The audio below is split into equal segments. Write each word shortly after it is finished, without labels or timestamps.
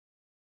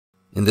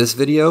In this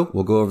video,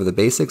 we'll go over the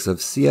basics of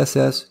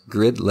CSS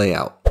Grid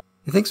layout.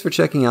 Hey, thanks for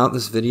checking out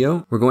this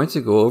video. We're going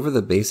to go over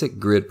the basic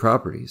grid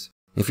properties.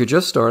 If you're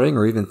just starting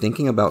or even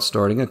thinking about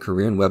starting a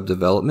career in web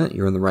development,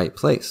 you're in the right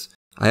place.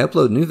 I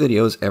upload new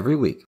videos every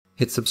week.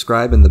 Hit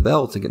subscribe and the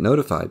bell to get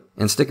notified,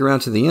 and stick around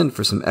to the end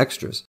for some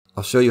extras.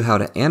 I'll show you how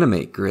to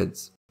animate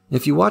grids.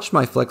 If you watched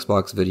my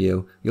Flexbox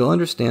video, you'll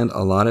understand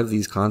a lot of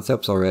these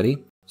concepts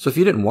already. So if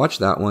you didn't watch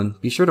that one,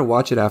 be sure to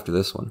watch it after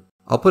this one.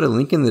 I'll put a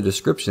link in the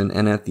description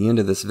and at the end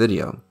of this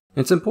video.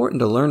 It's important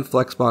to learn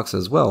Flexbox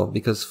as well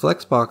because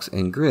Flexbox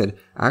and Grid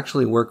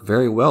actually work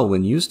very well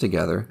when used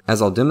together,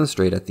 as I'll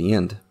demonstrate at the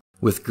end.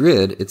 With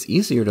Grid, it's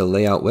easier to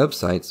lay out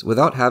websites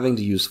without having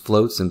to use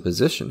floats and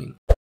positioning.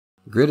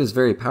 Grid is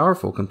very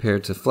powerful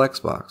compared to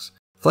Flexbox.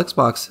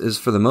 Flexbox is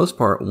for the most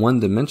part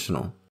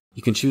one-dimensional.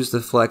 You can choose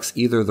to flex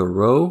either the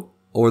row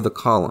or the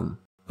column.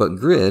 But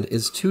Grid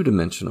is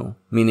two-dimensional,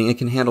 meaning it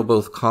can handle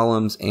both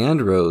columns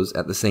and rows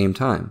at the same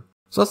time.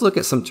 So let's look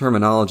at some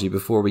terminology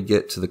before we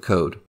get to the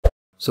code.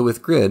 So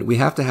with Grid, we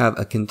have to have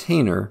a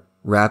container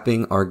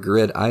wrapping our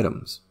grid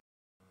items.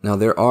 Now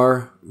there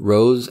are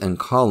rows and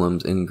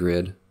columns in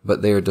Grid,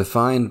 but they are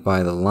defined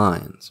by the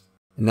lines.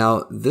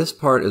 Now this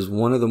part is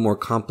one of the more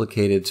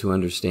complicated to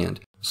understand.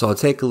 So I'll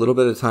take a little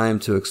bit of time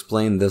to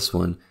explain this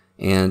one.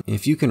 And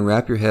if you can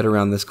wrap your head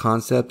around this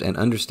concept and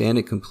understand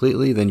it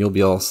completely, then you'll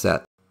be all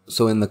set.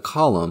 So in the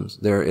columns,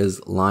 there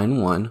is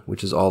line 1,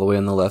 which is all the way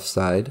on the left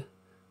side,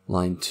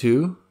 line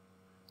 2,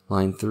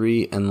 line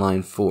 3, and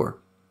line 4.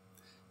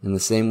 And the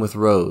same with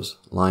rows.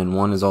 Line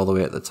 1 is all the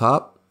way at the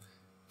top,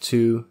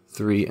 2,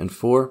 3, and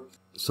 4.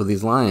 So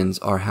these lines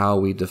are how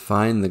we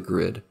define the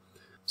grid.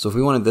 So if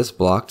we wanted this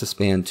block to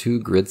span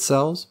 2 grid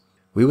cells,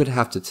 we would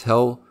have to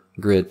tell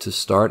Grid to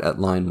start at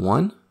line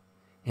 1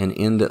 and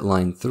end at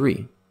line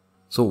 3.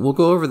 So we'll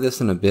go over this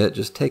in a bit.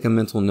 Just take a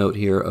mental note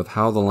here of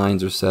how the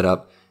lines are set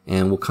up,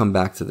 and we'll come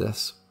back to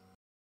this.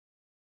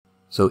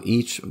 So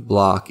each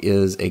block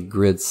is a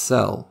grid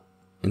cell.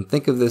 And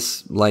think of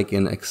this like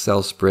an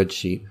Excel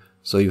spreadsheet.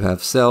 So you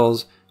have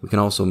cells, we can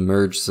also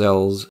merge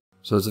cells.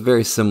 So it's a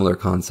very similar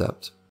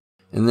concept.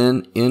 And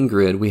then in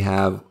Grid we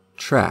have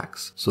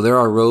tracks. So there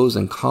are rows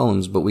and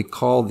columns, but we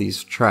call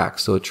these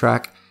tracks. So a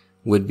track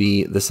would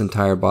be this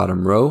entire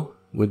bottom row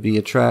would be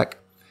a track.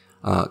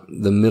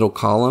 The middle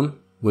column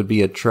would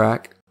be a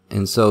track.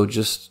 And so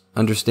just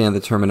understand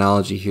the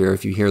terminology here.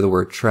 If you hear the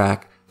word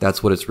track,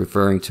 that's what it's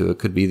referring to. It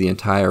could be the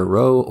entire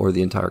row or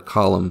the entire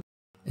column.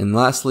 And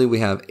lastly, we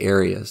have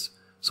areas.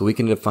 So we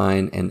can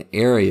define an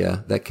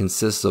area that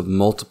consists of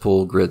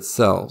multiple grid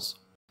cells.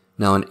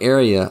 Now an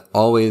area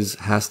always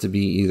has to be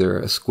either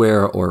a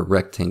square or a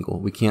rectangle.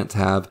 We can't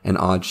have an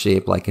odd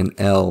shape like an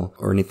L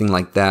or anything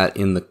like that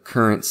in the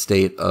current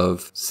state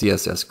of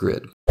CSS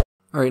Grid.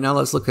 Alright, now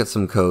let's look at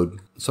some code.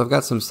 So I've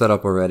got some set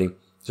up already.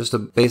 Just a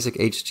basic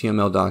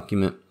HTML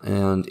document,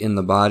 and in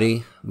the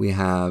body we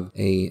have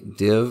a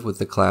div with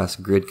the class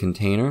grid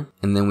container,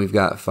 and then we've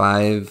got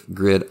 5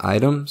 grid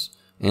items,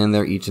 and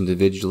they're each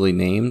individually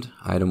named,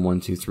 item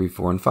 1, 2, 3,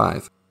 4, and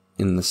 5.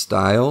 In the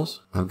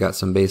styles, I've got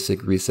some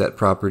basic reset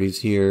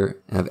properties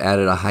here. I've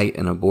added a height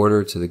and a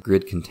border to the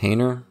grid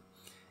container,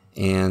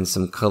 and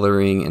some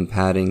coloring and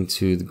padding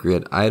to the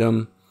grid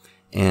item,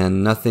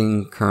 and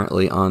nothing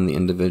currently on the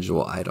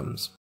individual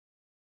items.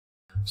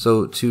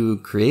 So to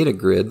create a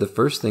grid, the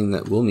first thing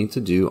that we'll need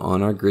to do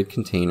on our grid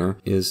container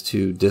is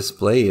to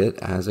display it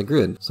as a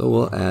grid. So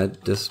we'll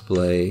add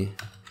display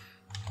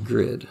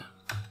grid,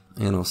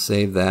 and I'll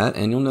save that,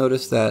 and you'll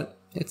notice that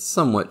it's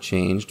somewhat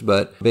changed,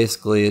 but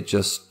basically it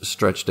just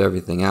stretched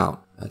everything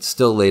out. It's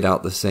still laid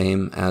out the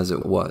same as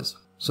it was.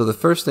 So the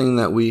first thing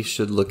that we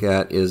should look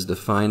at is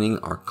defining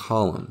our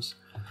columns.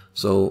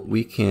 So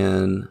we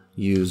can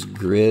use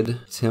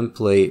grid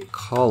template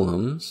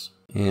columns,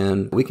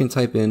 and we can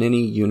type in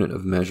any unit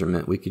of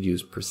measurement. We could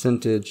use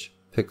percentage,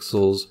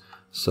 pixels.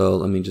 So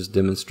let me just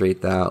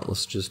demonstrate that.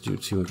 Let's just do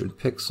 200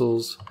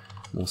 pixels.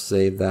 We'll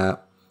save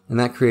that. And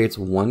that creates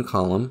one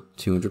column,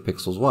 200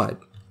 pixels wide.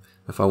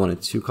 If I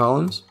wanted 2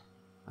 columns,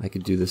 I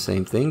could do the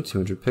same thing,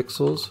 200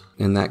 pixels,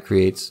 and that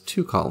creates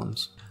 2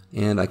 columns.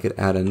 And I could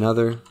add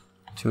another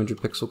 200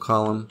 pixel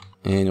column,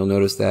 and you'll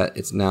notice that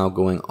it's now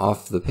going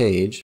off the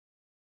page.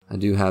 I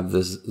do have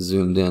this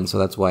zoomed in, so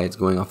that's why it's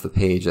going off the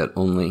page at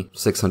only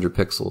 600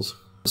 pixels.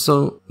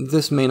 So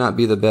this may not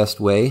be the best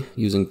way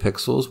using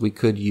pixels. We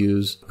could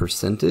use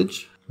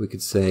percentage. We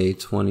could say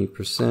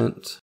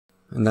 20%,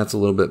 and that's a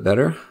little bit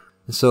better.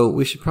 So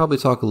we should probably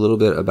talk a little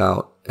bit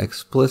about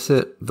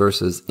explicit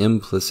versus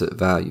implicit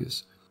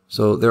values.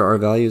 So there are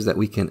values that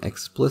we can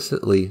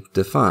explicitly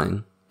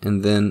define,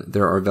 and then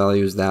there are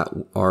values that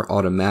are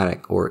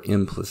automatic or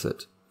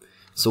implicit.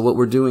 So what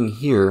we're doing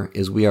here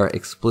is we are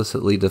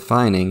explicitly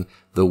defining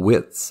the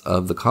widths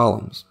of the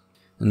columns.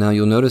 And now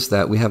you'll notice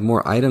that we have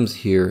more items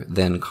here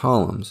than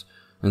columns.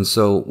 And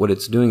so what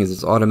it's doing is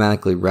it's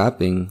automatically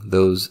wrapping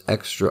those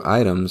extra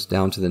items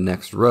down to the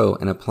next row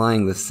and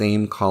applying the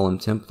same column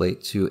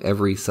template to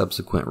every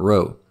subsequent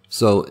row.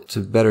 So to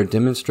better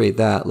demonstrate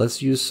that,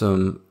 let's use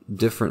some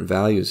different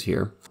values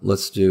here.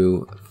 Let's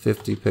do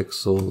 50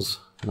 pixels,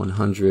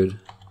 100,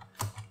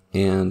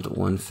 and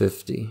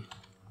 150.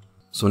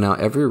 So now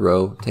every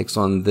row takes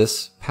on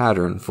this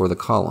pattern for the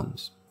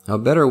columns. Now a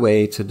better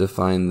way to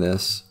define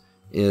this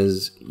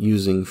is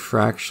using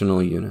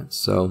fractional units.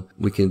 So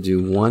we can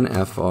do 1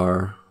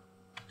 FR,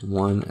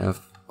 1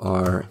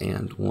 FR,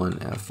 and 1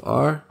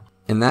 FR.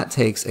 And that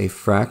takes a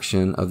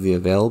fraction of the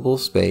available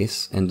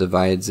space and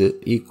divides it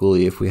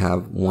equally if we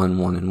have 1,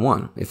 1, and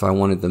 1. If I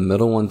wanted the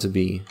middle one to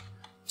be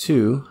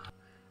 2,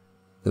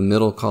 the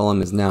middle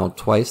column is now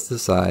twice the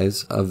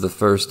size of the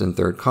first and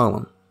third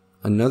column.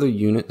 Another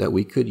unit that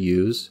we could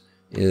use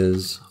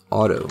is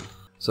auto.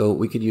 So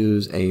we could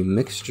use a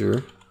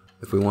mixture.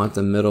 If we want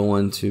the middle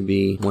one to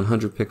be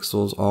 100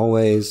 pixels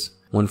always,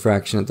 one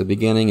fraction at the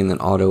beginning, and then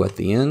auto at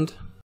the end.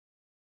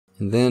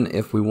 And then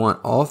if we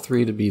want all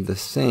three to be the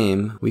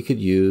same, we could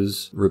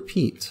use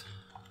repeat.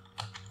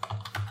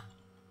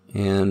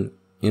 And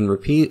in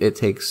repeat, it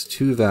takes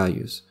two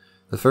values.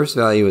 The first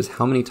value is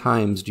how many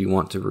times do you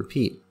want to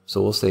repeat.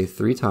 So we'll say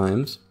 3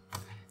 times.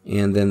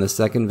 And then the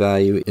second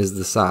value is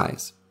the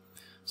size.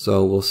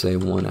 So we'll say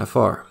 1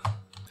 FR.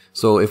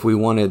 So if we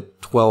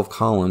wanted 12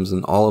 columns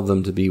and all of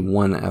them to be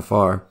 1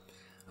 FR,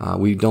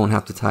 we don't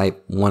have to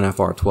type 1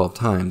 FR 12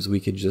 times. We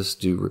could just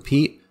do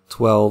repeat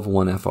 12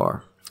 1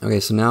 FR.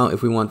 Okay, so now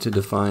if we want to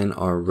define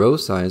our row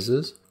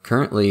sizes,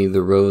 currently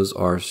the rows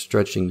are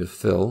stretching to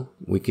fill.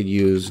 We could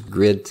use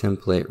grid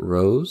template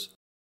rows.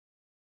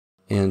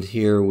 And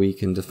here we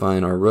can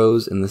define our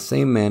rows in the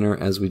same manner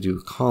as we do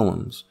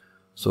columns.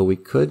 So we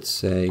could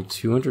say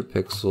 200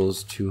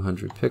 pixels,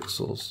 200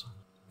 pixels.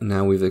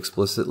 Now we've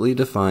explicitly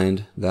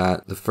defined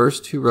that the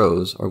first 2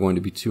 rows are going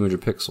to be 200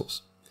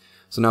 pixels.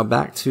 So now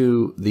back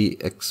to the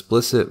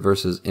explicit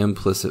versus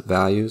implicit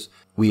values.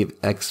 We've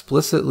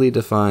explicitly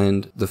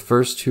defined the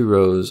first 2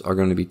 rows are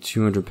going to be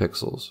 200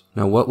 pixels.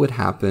 Now what would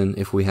happen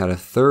if we had a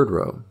third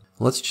row?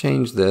 Let's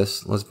change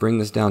this. Let's bring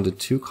this down to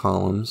 2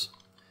 columns.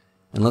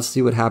 And let's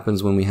see what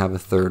happens when we have a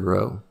third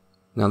row.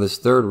 Now this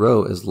third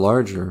row is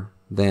larger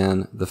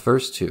than the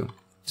first 2.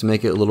 To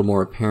make it a little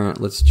more apparent,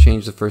 let's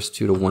change the first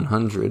 2 to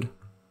 100.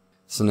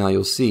 So now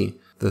you'll see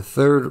the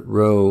third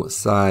row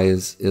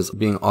size is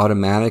being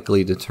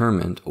automatically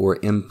determined or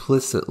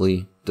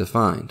implicitly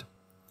defined.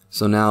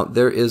 So now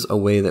there is a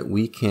way that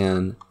we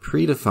can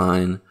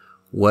predefine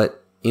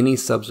what any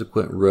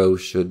subsequent row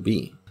should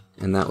be.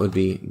 And that would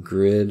be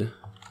grid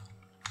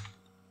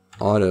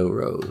auto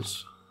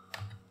rows.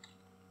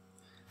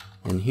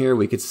 And here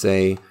we could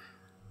say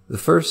the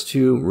first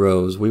 2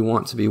 rows we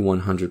want to be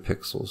 100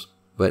 pixels.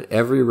 But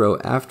every row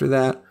after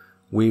that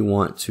we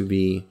want to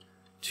be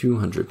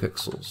 200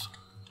 pixels.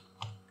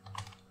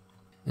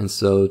 And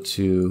so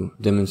to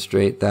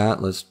demonstrate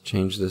that, let's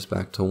change this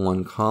back to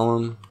 1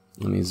 column.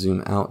 Let me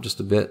zoom out just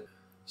a bit.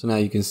 So now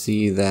you can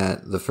see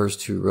that the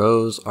first 2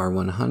 rows are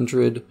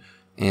 100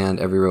 and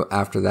every row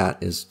after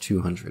that is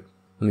 200.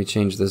 Let me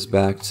change this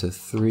back to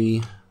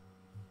 3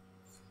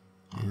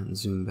 and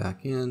zoom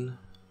back in.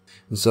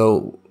 And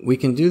so we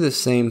can do the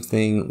same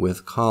thing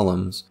with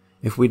columns.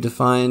 If we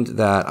defined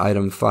that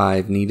item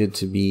 5 needed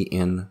to be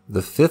in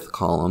the 5th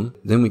column,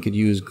 then we could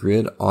use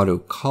grid auto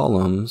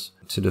columns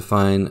to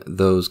define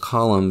those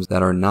columns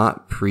that are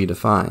not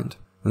predefined.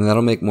 And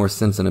that'll make more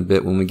sense in a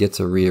bit when we get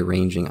to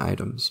rearranging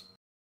items.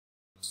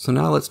 So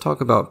now let's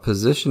talk about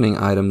positioning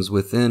items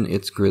within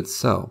its grid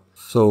cell.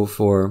 So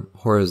for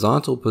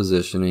horizontal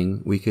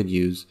positioning, we could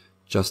use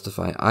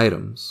justify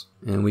items.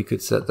 And we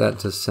could set that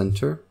to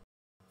center.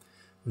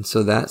 And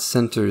so that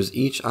centers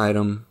each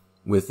item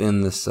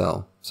within the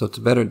cell. So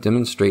to better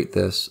demonstrate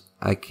this,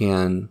 I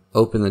can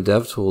open the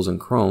DevTools in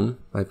Chrome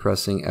by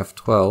pressing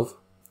F12.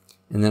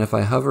 And then if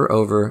I hover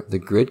over the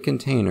grid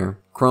container,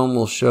 Chrome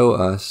will show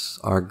us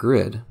our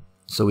grid.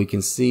 So we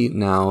can see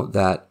now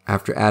that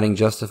after adding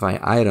justify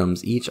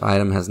items, each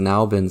item has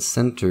now been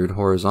centered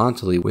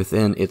horizontally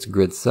within its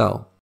grid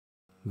cell.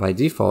 By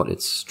default,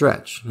 it's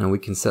stretch. Now we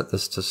can set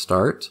this to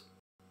start.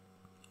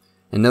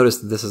 And notice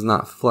that this is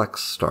not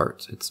flex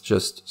start, it's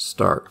just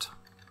start.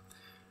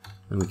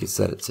 And we can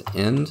set it to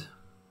end.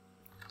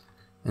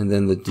 And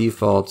then the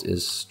default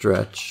is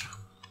stretch.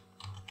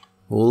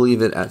 We'll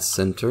leave it at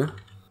center.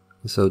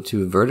 So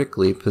to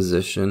vertically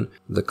position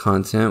the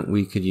content,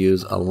 we could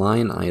use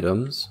align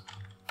items.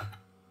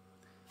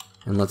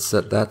 And let's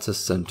set that to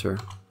center.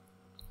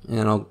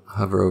 And I'll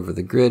hover over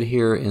the grid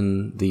here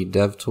in the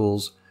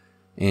DevTools.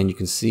 And you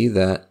can see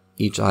that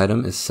each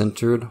item is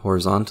centered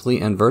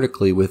horizontally and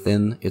vertically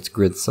within its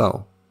grid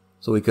cell.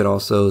 So we could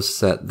also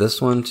set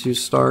this one to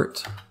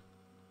start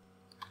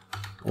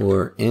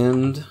or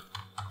end.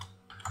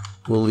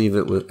 We'll leave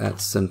it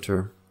at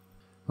center.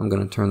 I'm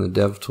going to turn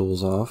the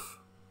DevTools off.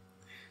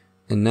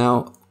 And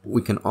now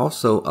we can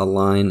also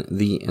align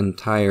the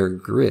entire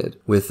grid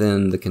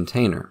within the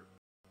container.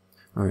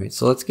 Alright,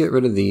 so let's get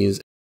rid of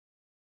these.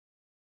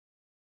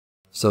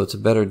 So to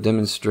better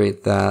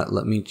demonstrate that,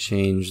 let me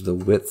change the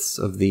widths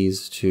of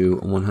these to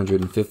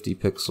 150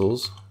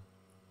 pixels.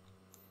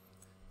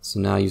 So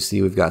now you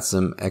see we've got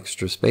some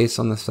extra space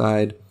on the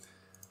side.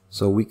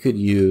 So we could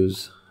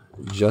use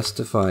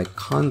justify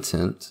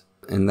content,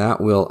 and that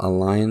will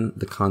align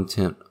the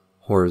content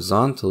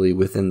horizontally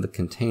within the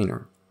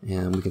container.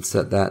 And we can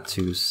set that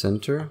to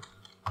center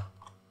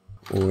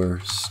or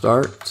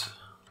start,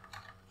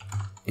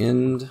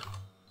 end.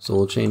 So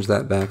we'll change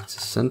that back to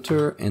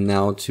center. And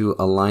now to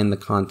align the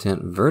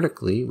content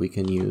vertically, we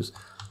can use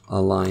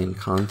align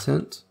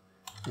content.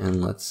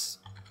 And let's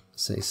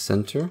say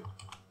center.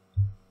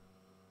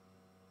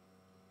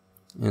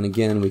 And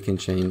again, we can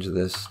change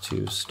this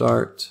to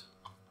start,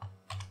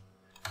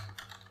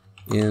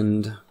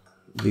 end.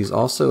 These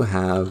also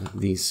have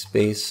the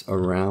space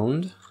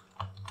around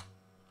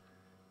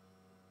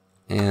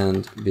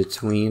and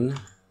between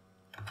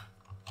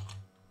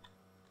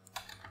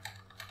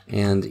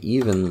and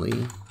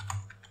evenly.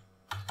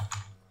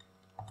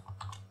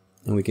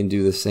 And we can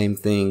do the same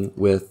thing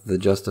with the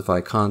justify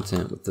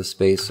content with the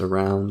space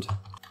around,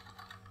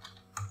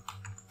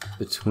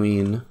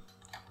 between,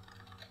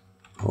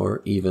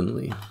 or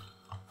evenly.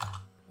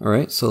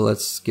 Alright, so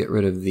let's get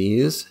rid of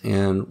these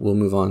and we'll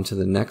move on to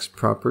the next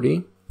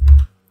property.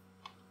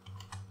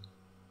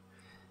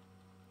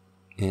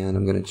 And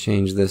I'm going to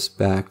change this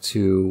back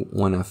to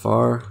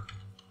 1FR.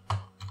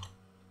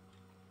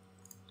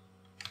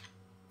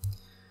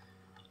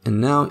 And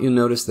now you'll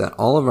notice that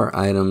all of our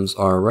items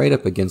are right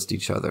up against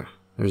each other.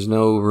 There's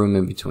no room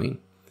in between.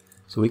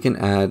 So we can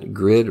add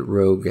grid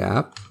row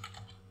gap.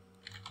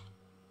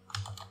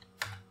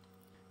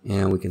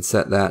 And we can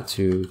set that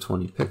to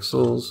 20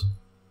 pixels.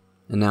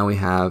 And now we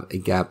have a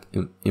gap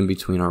in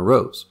between our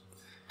rows.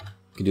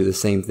 We can do the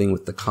same thing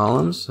with the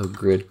columns. So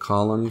grid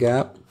column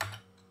gap.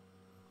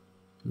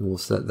 And we'll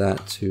set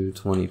that to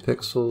 20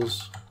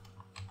 pixels.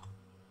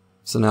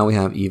 So now we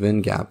have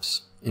even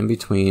gaps in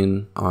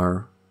between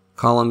our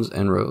columns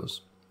and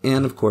rows.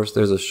 And of course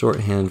there's a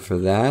shorthand for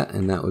that,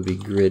 and that would be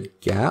grid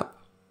gap.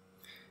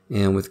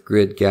 And with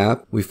grid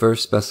gap, we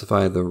first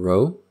specify the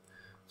row.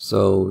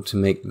 So to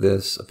make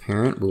this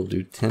apparent, we'll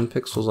do 10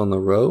 pixels on the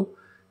row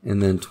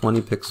and then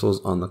 20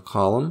 pixels on the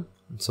column.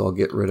 And so I'll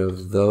get rid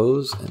of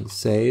those and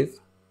save.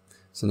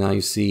 So now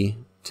you see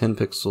 10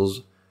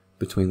 pixels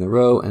between the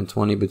row and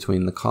 20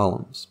 between the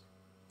columns.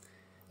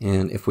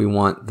 And if we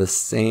want the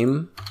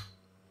same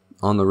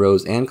on the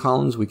rows and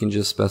columns, we can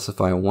just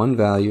specify one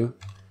value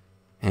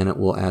and it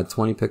will add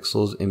 20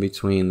 pixels in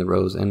between the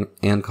rows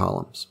and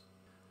columns.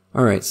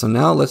 Alright, so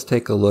now let's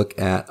take a look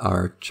at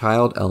our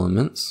child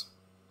elements.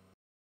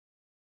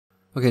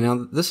 Okay, now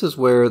this is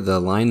where the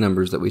line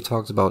numbers that we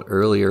talked about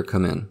earlier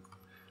come in.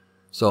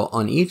 So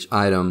on each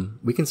item,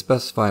 we can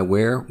specify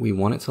where we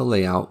want it to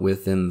lay out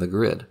within the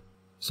grid.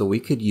 So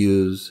we could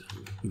use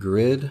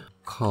grid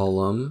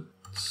column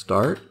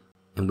start,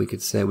 and we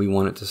could say we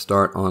want it to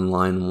start on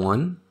line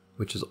 1,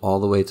 which is all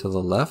the way to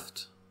the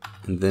left.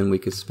 And then we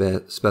could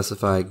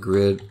specify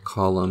grid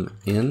column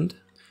end.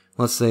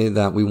 Let's say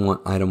that we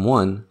want item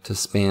 1 to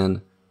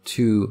span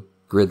 2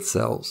 grid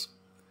cells.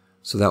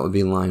 So that would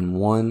be line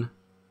 1,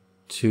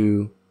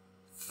 2,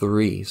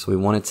 3. So we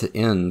want it to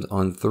end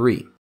on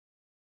 3.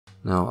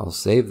 Now I'll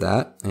save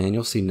that, and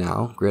you'll see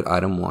now grid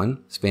item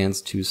 1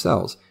 spans 2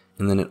 cells.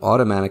 And then it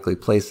automatically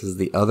places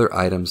the other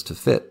items to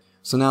fit.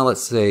 So now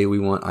let's say we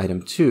want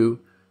item 2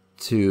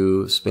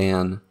 to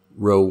span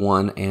row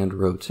 1 and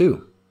row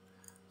 2.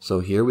 So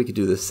here we could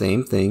do the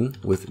same thing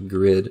with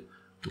grid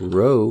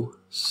row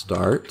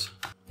start,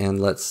 and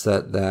let's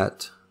set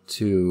that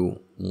to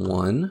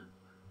 1.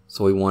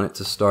 So we want it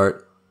to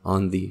start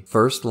on the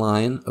first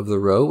line of the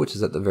row, which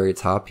is at the very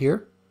top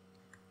here.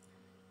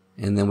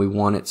 And then we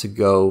want it to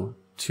go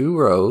 2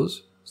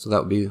 rows, so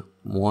that would be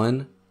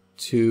 1,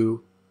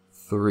 2,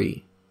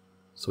 3.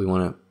 So we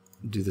want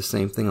to do the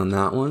same thing on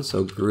that one.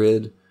 So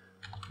grid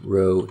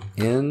row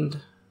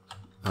end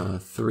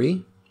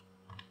 3.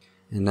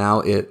 And now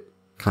it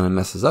kind of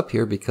messes up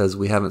here because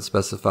we haven't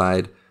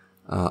specified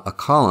a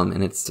column,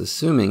 and it's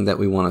assuming that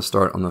we want to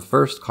start on the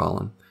first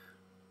column.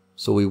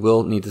 So we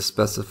will need to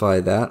specify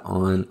that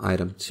on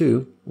item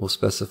 2. We'll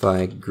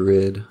specify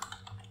grid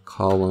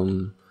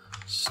column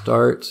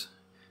start,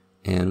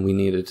 and we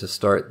needed to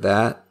start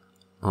that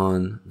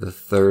on the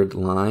 3rd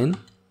line.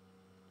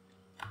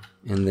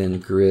 And then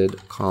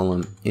grid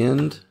column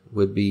end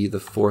would be the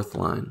 4th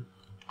line.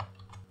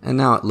 And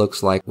now it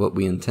looks like what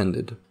we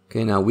intended.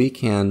 Okay, now we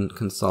can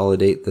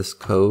consolidate this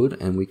code,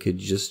 and we could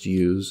just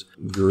use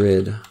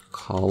grid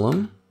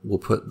column. We'll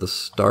put the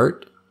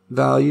start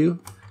value,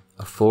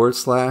 a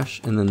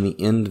 /, and then the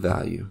end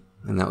value.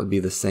 And that would be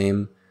the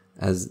same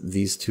as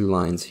these 2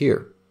 lines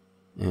here.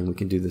 And we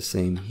can do the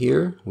same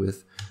here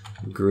with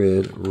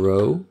grid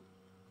row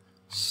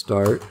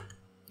start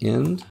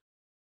end,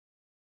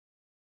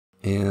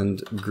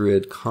 and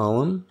grid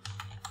column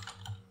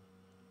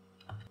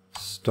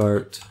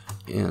start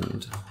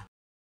end.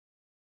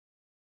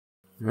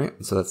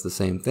 Alright, so that's the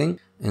same thing.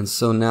 And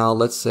so now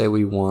let's say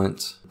we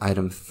want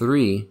item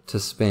 3 to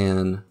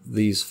span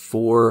these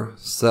 4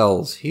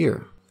 cells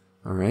here.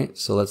 Alright,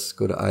 so let's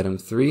go to item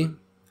 3,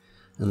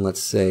 and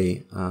let's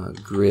say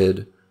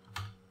grid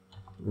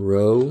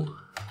row.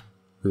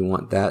 We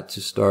want that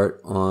to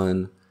start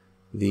on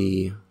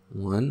the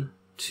 1,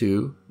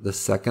 2, the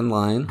 2nd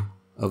line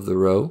of the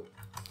row,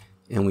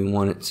 and we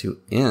want it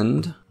to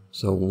end,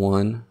 so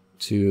 1,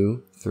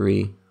 2,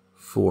 3,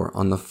 4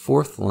 on the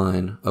fourth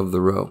line of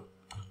the row.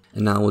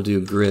 And now we'll do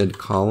grid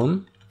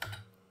column,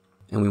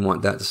 and we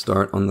want that to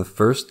start on the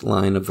first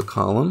line of the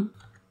column,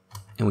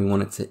 and we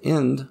want it to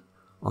end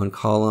on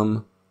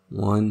column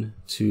 1,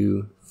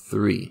 2,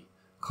 3,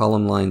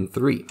 column line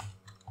 3.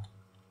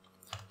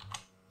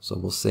 So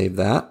we'll save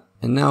that.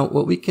 And now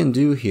what we can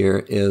do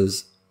here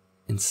is,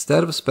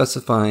 instead of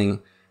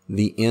specifying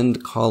the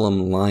end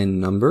column line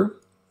number,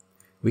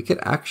 we could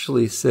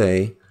actually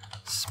say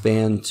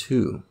span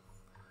 2.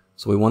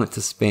 So we want it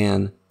to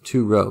span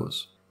 2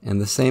 rows. And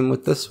the same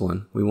with this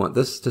one. We want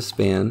this to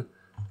span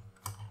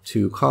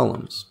 2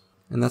 columns.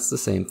 And that's the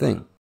same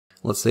thing.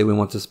 Let's say we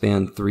want to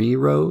span 3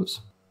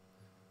 rows.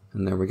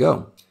 And there we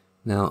go.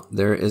 Now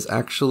there is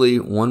actually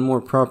one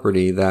more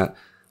property that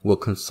will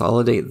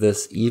consolidate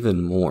this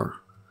even more.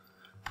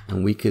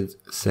 And we could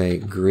say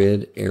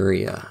grid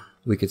area.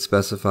 We could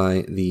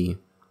specify the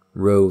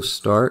row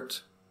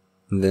start,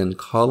 then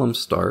column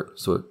start.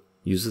 So it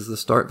uses the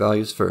start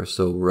values first.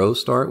 So row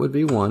start would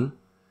be 1.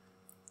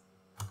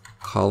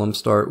 Column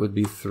start would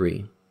be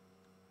 3.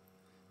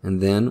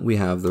 And then we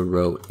have the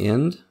row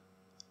end,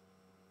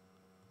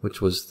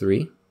 which was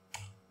 3.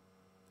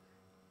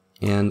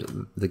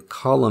 And the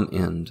column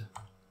end,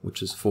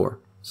 which is 4.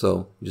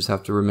 So you just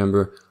have to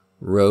remember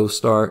row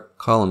start,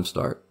 column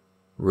start,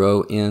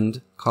 row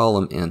end,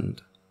 column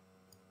end.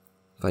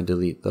 If I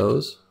delete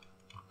those,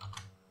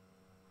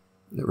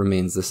 it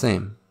remains the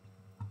same.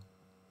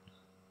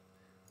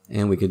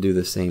 And we could do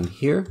the same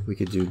here. We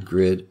could do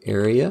grid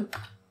area,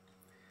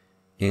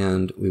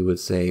 and we would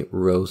say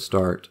row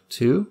start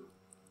 2,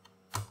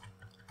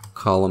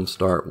 column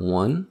start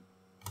 1,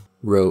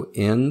 row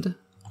end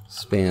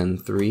span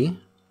 3,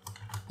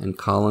 and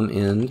column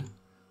end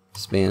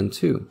span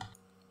 2.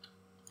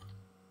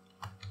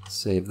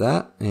 Save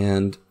that,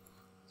 and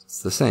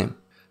it's the same.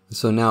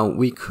 So now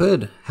we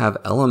could have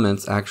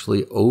elements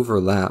actually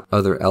overlap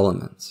other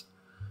elements.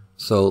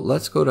 So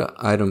let's go to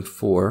item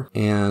 4,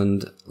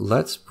 and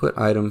let's put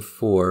item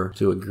 4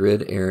 to a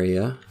grid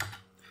area.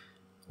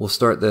 We'll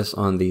start this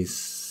on the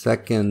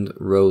second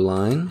row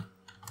line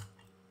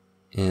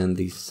and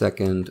the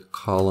second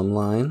column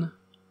line,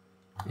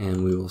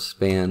 and we will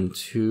span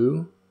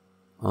 2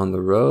 on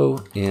the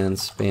row and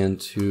span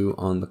 2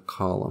 on the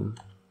column.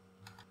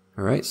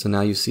 Alright, so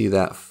now you see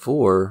that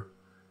 4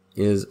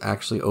 is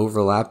actually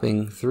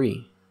overlapping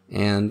 3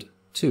 and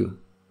 2.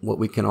 What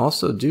we can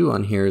also do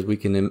on here is we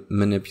can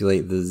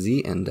manipulate the Z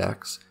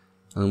index,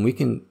 and we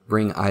can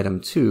bring item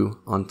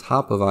 2 on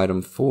top of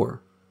item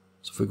 4.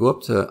 So if we go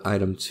up to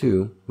item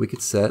 2, we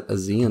could set a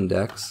Z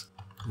index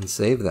and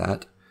save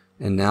that,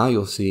 and now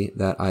you'll see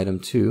that item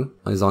 2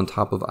 is on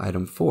top of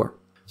item 4.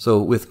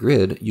 So with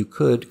grid, you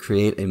could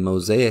create a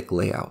mosaic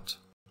layout.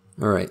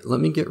 Alright, let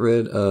me get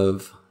rid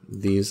of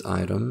these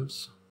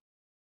items,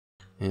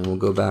 and we'll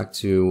go back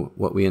to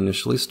what we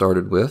initially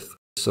started with.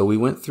 So we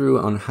went through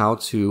on how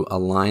to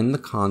align the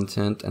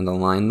content and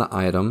align the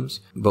items,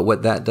 but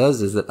what that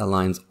does is it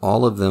aligns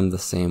all of them the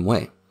same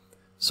way.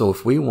 So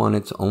if we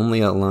wanted to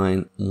only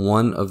align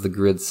one of the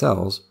grid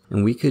cells,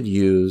 and we could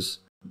use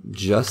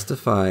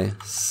justify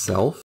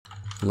self,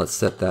 let's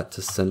set that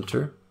to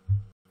center,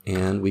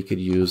 and we could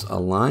use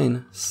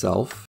align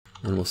self,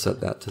 and we'll set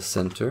that to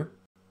center.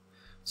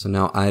 So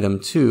now item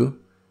 2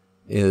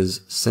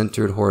 is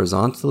centered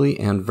horizontally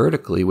and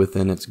vertically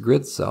within its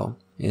grid cell,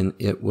 and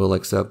it will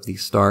accept the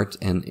start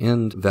and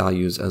end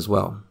values as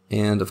well.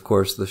 And of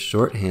course the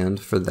shorthand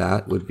for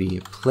that would be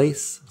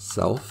place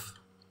self,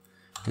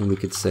 and we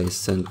could say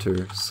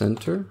center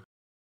center,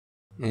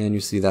 and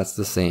you see that's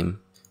the same.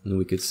 And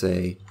we could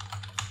say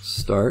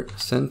start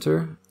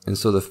center, and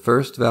so the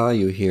first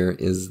value here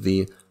is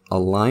the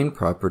align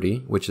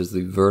property, which is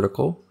the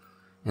vertical,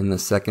 and the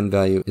second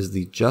value is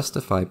the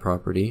justify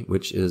property,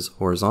 which is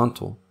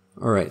horizontal.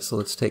 Alright, so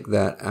let's take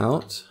that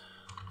out,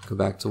 go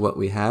back to what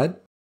we had.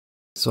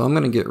 So I'm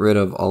going to get rid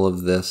of all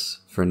of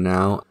this for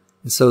now.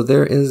 And so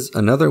there is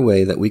another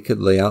way that we could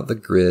lay out the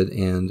grid,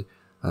 and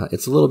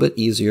it's a little bit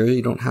easier.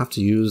 You don't have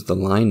to use the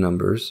line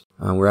numbers.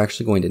 We're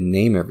actually going to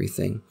name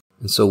everything.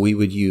 And so we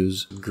would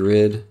use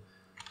grid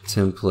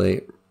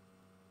template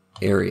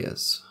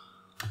areas.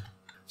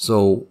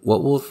 So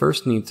what we'll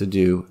first need to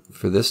do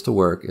for this to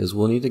work is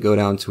we'll need to go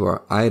down to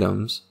our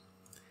items,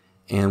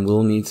 and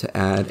we'll need to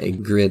add a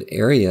grid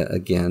area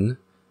again,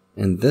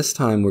 and this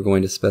time we're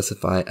going to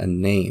specify a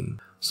name.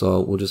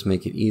 So we'll just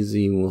make it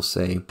easy. We'll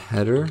say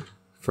header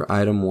for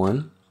item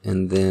 1,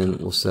 and then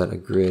we'll set a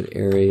grid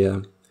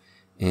area,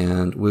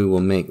 and we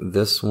will make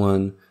this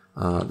one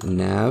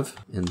nav,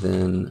 and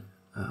then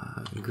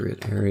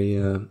grid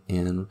area,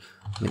 and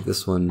make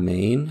this one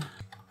main,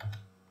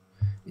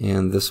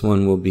 and this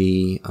one will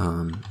be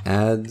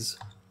ads,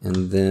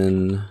 and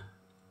then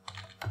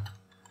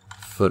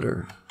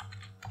footer.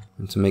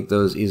 And to make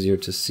those easier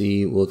to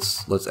see,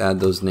 let's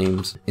add those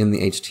names in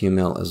the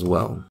HTML as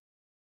well.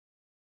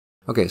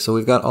 Okay, so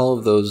we've got all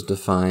of those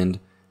defined.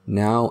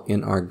 Now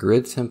in our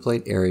grid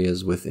template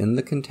areas within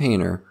the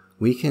container,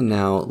 we can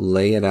now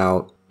lay it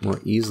out more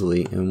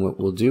easily, and what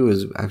we'll do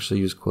is actually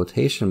use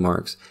quotation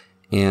marks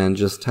and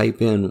just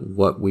type in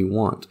what we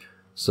want.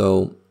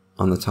 So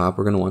on the top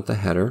we're going to want the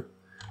header.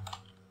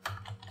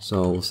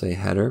 So we'll say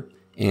header,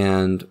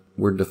 and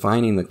we're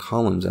defining the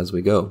columns as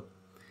we go.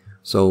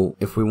 So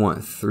if we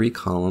want 3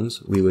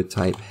 columns, we would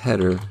type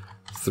header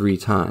 3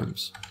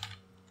 times.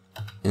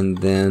 And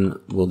then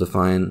we'll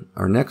define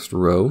our next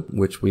row,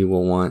 which we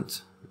will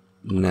want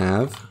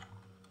nav,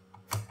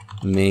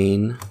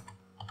 main,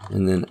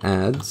 and then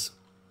ads.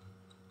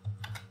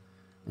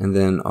 And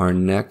then our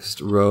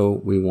next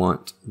row, we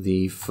want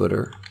the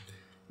footer.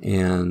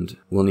 And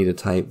we'll need to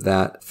type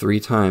that 3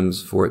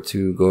 times for it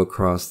to go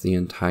across the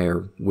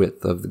entire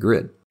width of the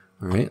grid.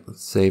 All right,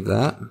 let's save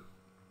that.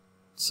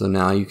 So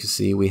now you can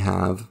see we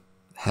have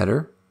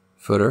header,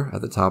 footer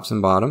at the tops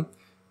and bottom,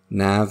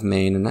 nav,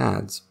 main, and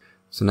ads.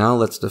 So now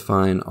let's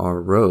define our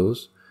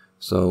rows.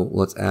 So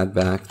let's add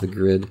back the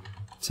grid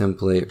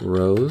template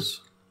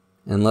rows.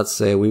 And let's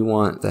say we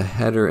want the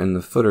header and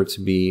the footer to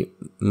be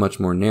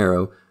much more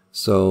narrow.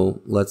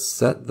 So let's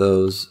set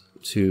those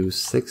to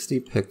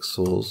 60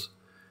 pixels.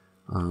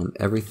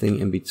 Everything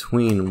in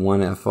between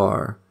 1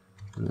 FR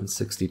and then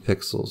 60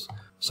 pixels.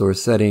 So we're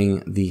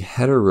setting the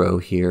header row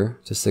here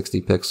to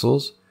 60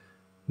 pixels.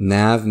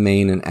 Nav,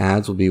 main, and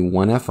ads will be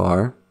 1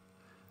 FR.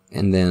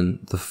 And then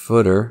the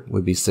footer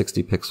would be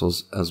 60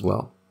 pixels as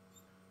well.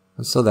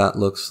 And so that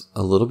looks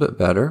a little bit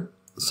better.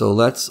 So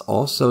let's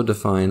also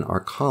define our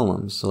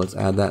columns. So let's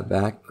add that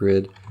back,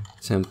 grid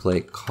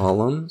template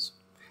columns.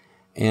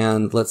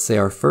 And let's say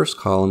our first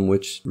column,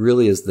 which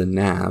really is the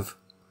nav,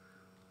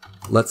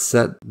 let's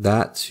set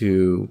that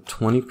to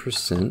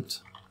 20%.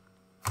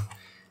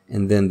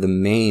 And then the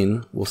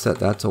main, we'll set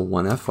that to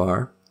 1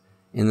 FR.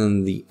 And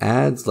then the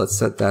ads, let's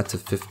set that to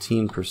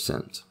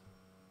 15%.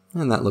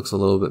 And that looks a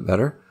little bit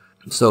better.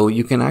 So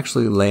you can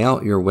actually lay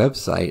out your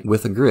website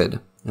with a grid.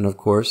 And of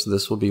course,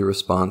 this will be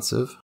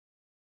responsive.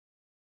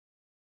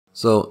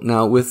 So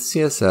now with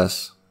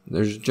CSS,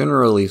 there's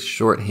generally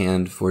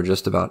shorthand for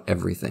just about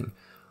everything.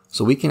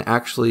 So we can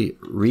actually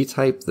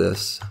retype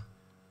this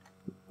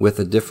with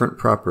a different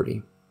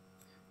property.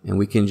 And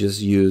we can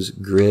just use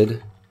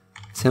grid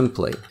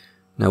template.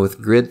 Now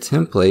with grid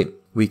template,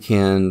 we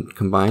can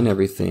combine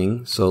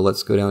everything. So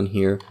let's go down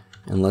here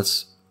and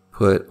let's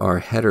put our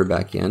header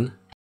back in.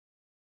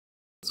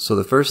 So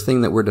the first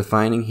thing that we're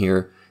defining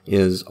here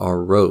is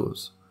our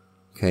rows.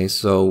 Okay,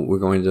 so we're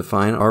going to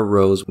define our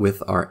rows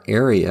with our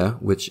area,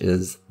 which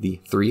is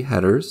the 3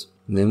 headers.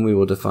 And then we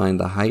will define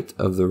the height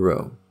of the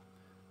row.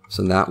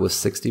 So that was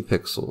 60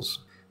 pixels.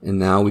 And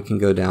now we can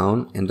go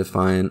down and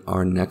define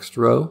our next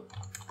row,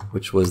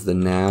 which was the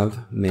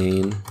nav,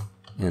 main,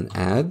 and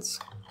ads.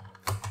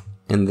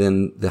 And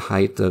then the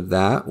height of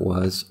that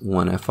was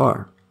 1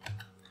 FR.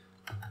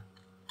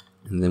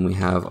 And then we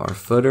have our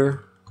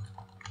footer.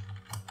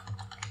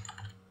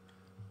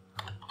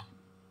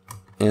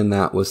 And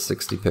that was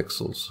 60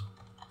 pixels.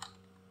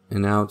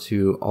 And now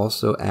to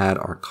also add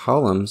our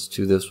columns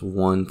to this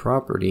one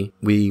property,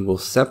 we will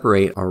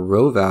separate our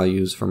row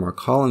values from our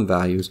column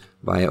values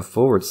by a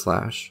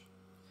 /.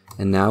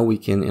 And now we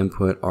can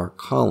input our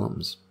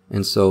columns.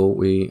 And so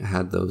we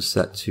had those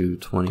set to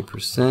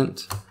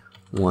 20%,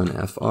 1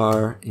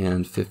 FR,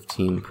 and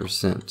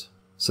 15%.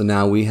 So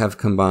now we have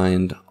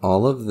combined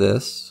all of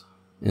this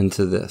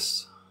into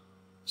this.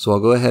 So I'll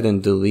go ahead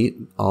and delete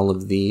all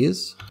of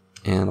these,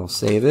 and I'll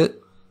save it.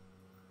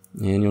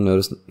 And you'll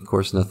notice, of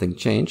course, nothing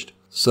changed.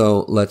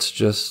 So let's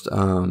just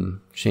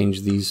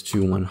change these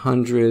to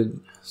 100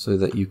 so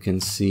that you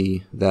can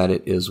see that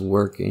it is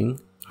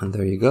working. And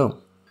there you go.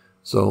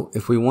 So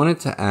if we wanted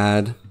to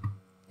add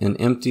an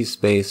empty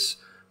space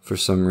for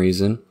some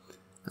reason,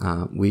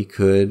 we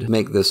could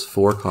make this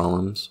 4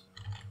 columns.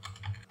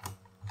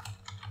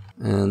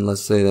 And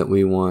let's say that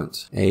we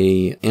want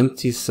an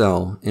empty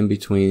cell in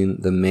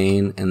between the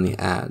main and the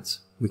ads.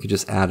 We could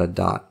just add a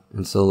dot.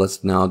 And so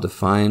let's now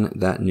define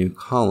that new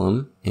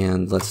column,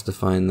 and let's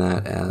define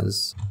that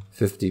as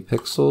 50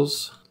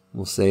 pixels.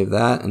 We'll save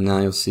that, and now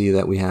you'll see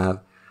that we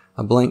have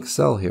a blank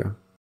cell here.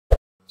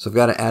 So I've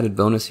got an added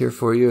bonus here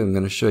for you. I'm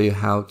going to show you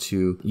how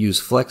to use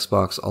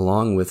Flexbox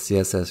along with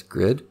CSS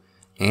Grid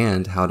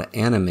and how to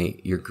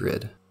animate your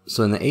grid.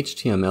 So in the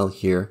HTML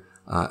here,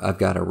 I've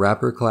got a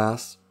wrapper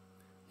class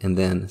and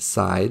then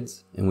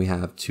sides, and we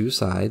have 2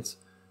 sides.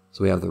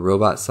 So we have the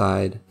robot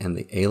side and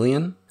the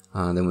alien.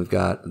 Then we've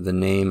got the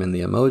name and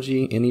the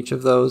emoji in each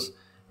of those.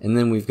 And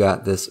then we've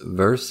got this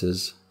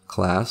versus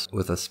class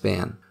with a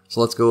span.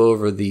 So let's go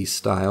over the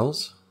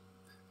styles.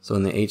 So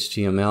in the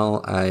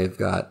HTML, I've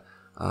got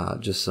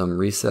just some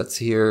resets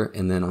here.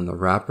 And then on the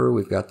wrapper,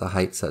 we've got the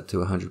height set to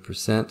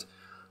 100%,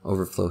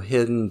 overflow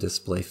hidden,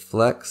 display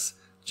flex,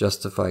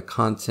 justify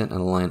content,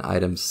 and align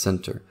items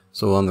center.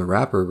 So on the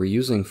wrapper, we're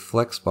using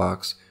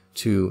Flexbox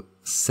to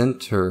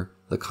center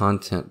the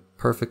content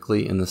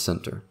perfectly in the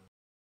center.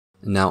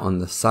 And now on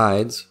the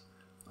sides,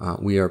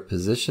 we are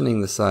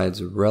positioning the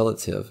sides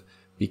relative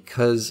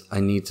because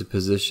I need to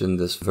position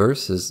this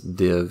versus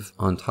div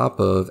on top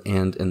of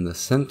and in the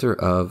center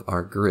of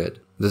our grid.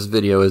 This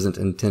video isn't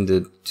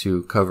intended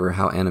to cover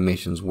how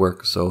animations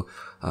work, so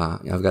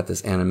I've got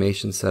this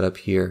animation set up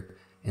here,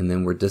 and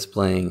then we're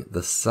displaying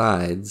the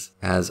sides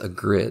as a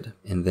grid.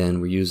 And then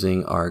we're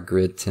using our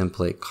grid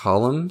template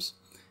columns,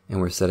 and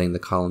we're setting the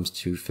columns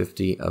to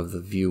 50 of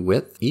the view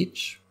width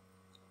each.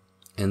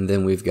 And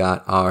then we've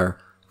got our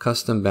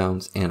custom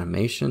bounds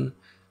animation.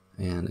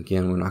 And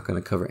again, we're not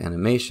going to cover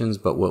animations,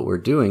 but what we're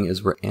doing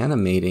is we're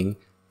animating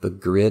the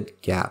grid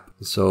gap.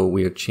 So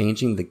we are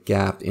changing the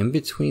gap in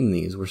between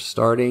these. We're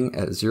starting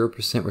at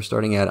 0%, we're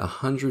starting at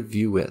 100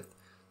 view width.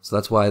 So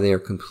that's why they are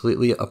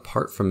completely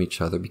apart from each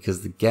other,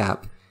 because the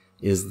gap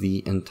is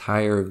the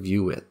entire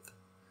view width.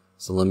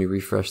 So let me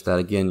refresh that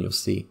again. You'll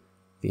see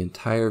the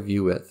entire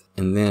view width.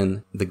 And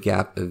then the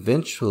gap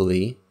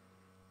eventually,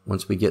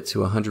 once we get to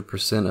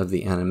 100% of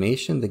the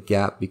animation, the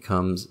gap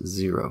becomes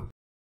 0.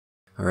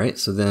 All right,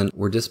 so then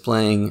we're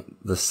displaying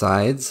the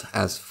sides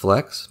as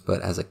flex,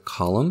 but as a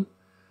column.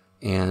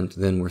 And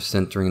then we're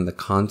centering the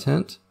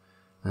content.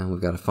 And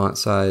we've got a font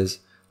size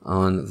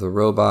on the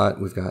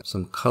robot. We've got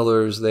some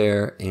colors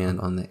there, and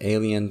on the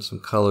alien, some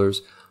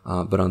colors.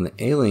 But on the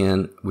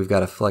alien, we've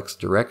got a flex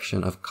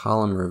direction of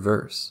column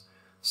reverse.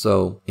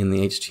 So in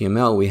the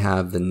HTML, we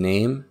have the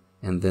name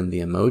and then the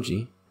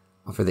emoji.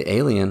 For the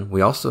alien,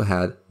 we also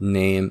had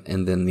name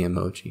and then the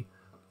emoji.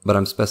 But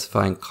I'm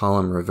specifying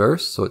column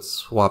reverse, so it's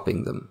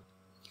swapping them.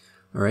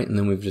 All right, and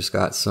then we've just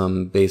got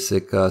some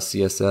basic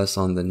CSS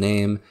on the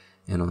name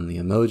and on the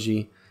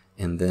emoji,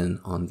 and then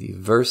on the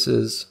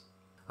verses.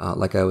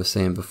 Like I was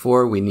saying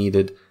before, we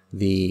needed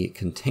the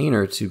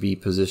container to be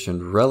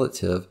positioned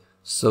relative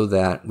so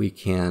that we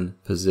can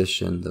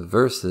position the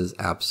verses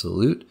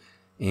absolute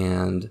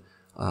and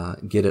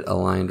get it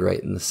aligned right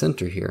in the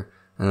center here.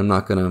 And I'm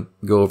not going to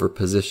go over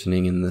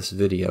positioning in this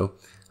video,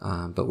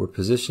 but we're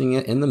positioning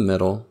it in the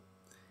middle,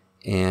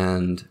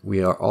 and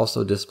we are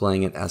also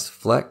displaying it as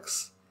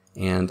flex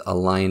and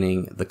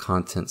aligning the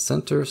content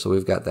center. So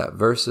we've got that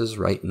verses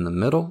right in the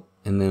middle,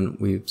 and then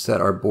we've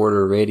set our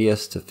border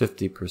radius to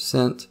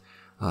 50%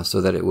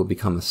 so that it will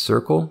become a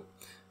circle.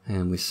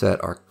 And we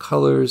set our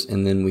colors,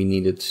 and then we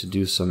needed to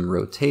do some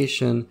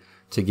rotation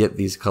to get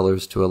these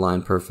colors to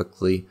align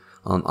perfectly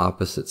on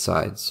opposite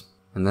sides.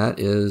 And that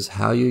is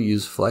how you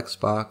use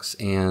Flexbox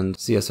and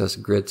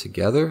CSS Grid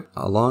together,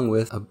 along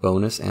with a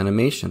bonus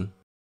animation.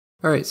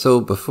 Alright, so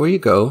before you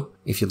go,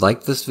 if you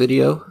liked this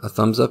video, a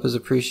thumbs up is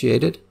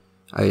appreciated.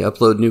 I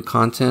upload new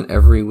content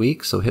every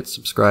week, so hit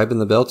subscribe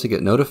and the bell to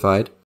get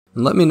notified.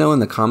 And let me know in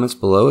the comments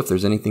below if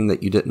there's anything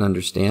that you didn't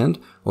understand,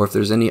 or if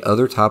there's any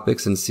other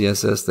topics in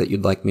CSS that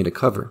you'd like me to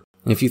cover.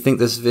 And if you think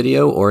this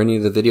video or any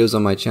of the videos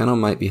on my channel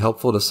might be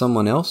helpful to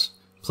someone else,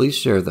 please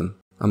share them.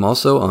 I'm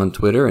also on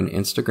Twitter and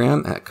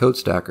Instagram at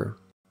CodeStacker.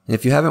 And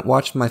if you haven't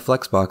watched my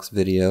Flexbox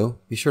video,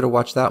 be sure to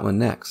watch that one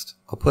next.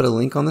 I'll put a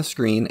link on the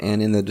screen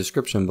and in the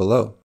description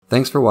below.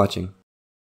 Thanks for watching.